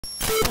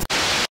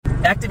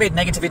activate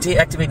negativity,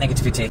 activate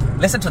negativity.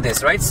 Listen to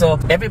this, right? So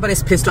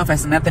everybody's pissed off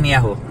as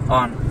Netanyahu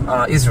on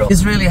Israel.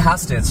 Israeli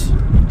hostage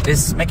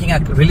is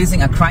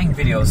releasing crying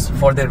videos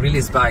for their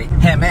release by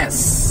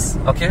Hamas,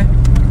 okay?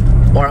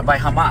 Or by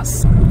Hamas.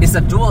 It's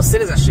a dual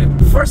citizenship.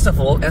 First of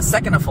all, and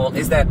second of all,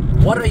 is that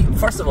what are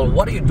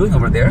you doing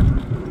over there?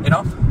 You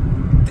know,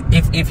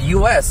 if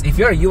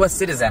you're a US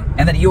citizen,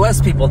 and then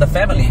US people, the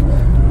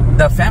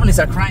families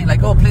are crying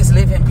like, oh, please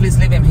leave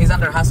him, he's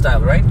under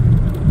hostile, right?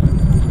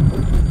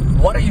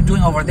 What are you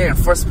doing over there in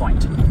first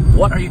point?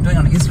 What are you doing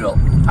on Israel?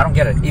 I don't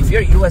get it. If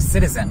you're a US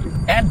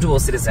citizen and dual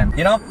citizen,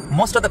 you know,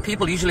 most of the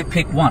people usually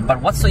pick one,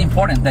 but what's so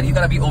important that you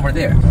gotta be over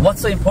there?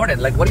 What's so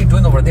important? Like, what are you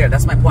doing over there?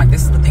 That's my point.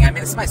 This is the thing. I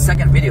mean, this is my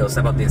second videos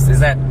about this, is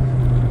that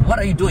what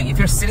are you doing? If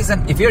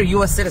you're a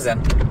US citizen,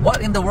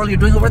 what in the world are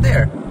you doing over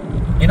there?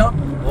 You know,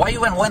 why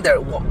you went there?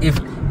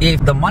 If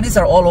the monies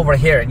are all over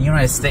here in the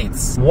United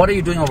States, what are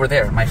you doing over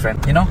there, my friend?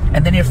 You know,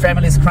 and then your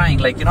family is crying,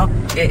 like, you know,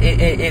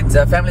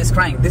 family is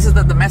crying. This is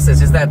the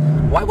message, is that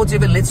why would you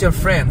even let your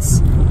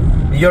friends,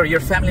 your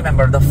family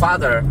member, the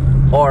father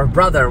or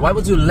brother, why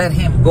would you let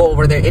him go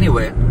over there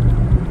anyway?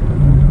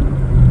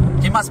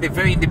 He must be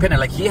very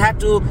independent. Like, he have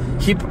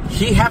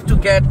to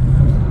get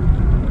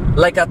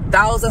like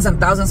thousands and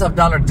thousands of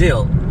dollar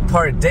deal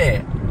per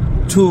day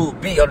to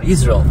be on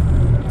Israel.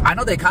 I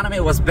know the economy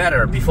was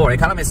better before.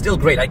 Economy is still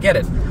great. I get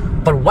it.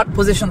 But what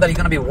position that you're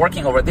going to be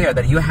working over there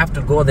that you have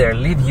to go there,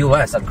 leave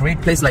US, a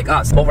great place like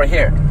us, over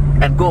here,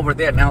 and go over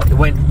there? Now,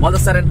 when all of a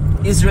sudden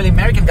Israeli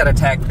American got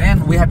attacked,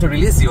 then we have to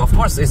release you. Of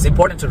course, it's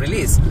important to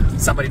release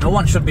somebody. No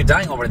one should be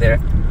dying over there.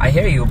 I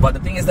hear you, but the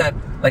thing is that,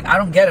 like, I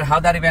don't get it. How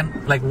that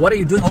even, like, what are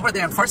you doing over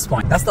there in first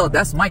point?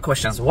 That's my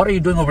questions. What are you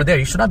doing over there?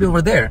 You should not be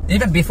over there,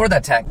 even before the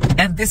attack.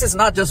 And this is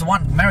not just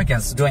one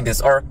Americans doing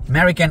this, or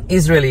American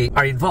Israeli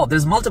are involved.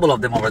 There's multiple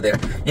of them over there,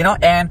 you know.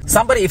 And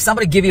if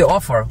somebody give you an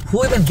offer,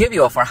 who even give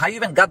you an offer? How you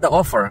even got the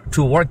offer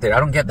to work there? I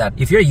don't get that.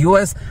 If you're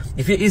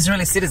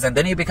Israeli citizen,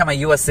 then you become a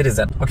US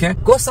citizen, okay?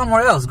 Go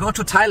somewhere else. Go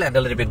to Thailand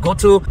a little bit. Go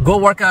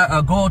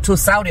to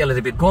Saudi a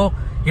little bit. Go.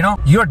 You know,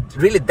 you're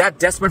really that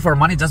desperate for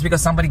money just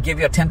because somebody gave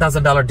you a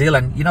 $10,000 deal,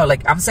 and, you know,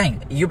 like I'm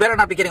saying, you better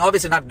not be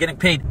obviously not getting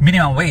paid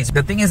minimum wage.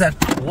 The thing is that,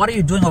 what are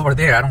you doing over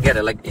there? I don't get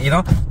it. Like, you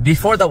know,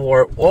 before the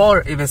war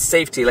or even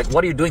safety, like,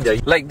 what are you doing there?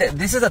 Like,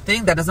 this is a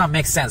thing that does not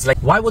make sense. Like,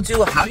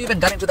 how you even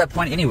got into that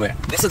point anyway?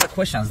 This is the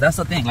questions. That's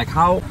the thing. Like,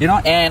 how, you know,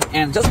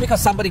 and just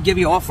because somebody gave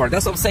you offer,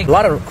 that's what I'm saying. A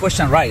lot of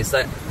question rise.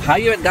 Like, how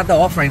you even got the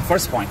offer in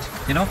first point?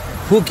 You know,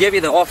 who gave you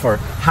the offer?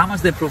 How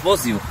much they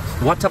propose you?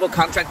 What type of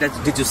contract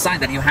did you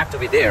sign that you have to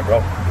be there, bro?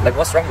 Like,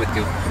 what's wrong with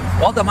you?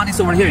 All the money's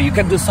over here. You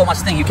can do so much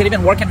thing. You can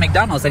even work at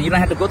McDonald's and you don't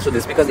have to go through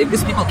this, because if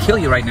these people kill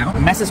you right now,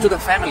 message to the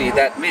family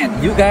that,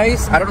 man, you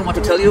guys, I don't know what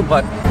to tell you,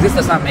 but this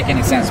does not make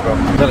any sense, bro.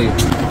 I'll tell you.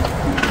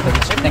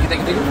 Thank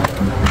you.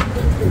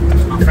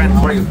 My friend,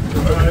 how are you?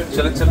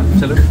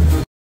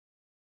 Chillin'.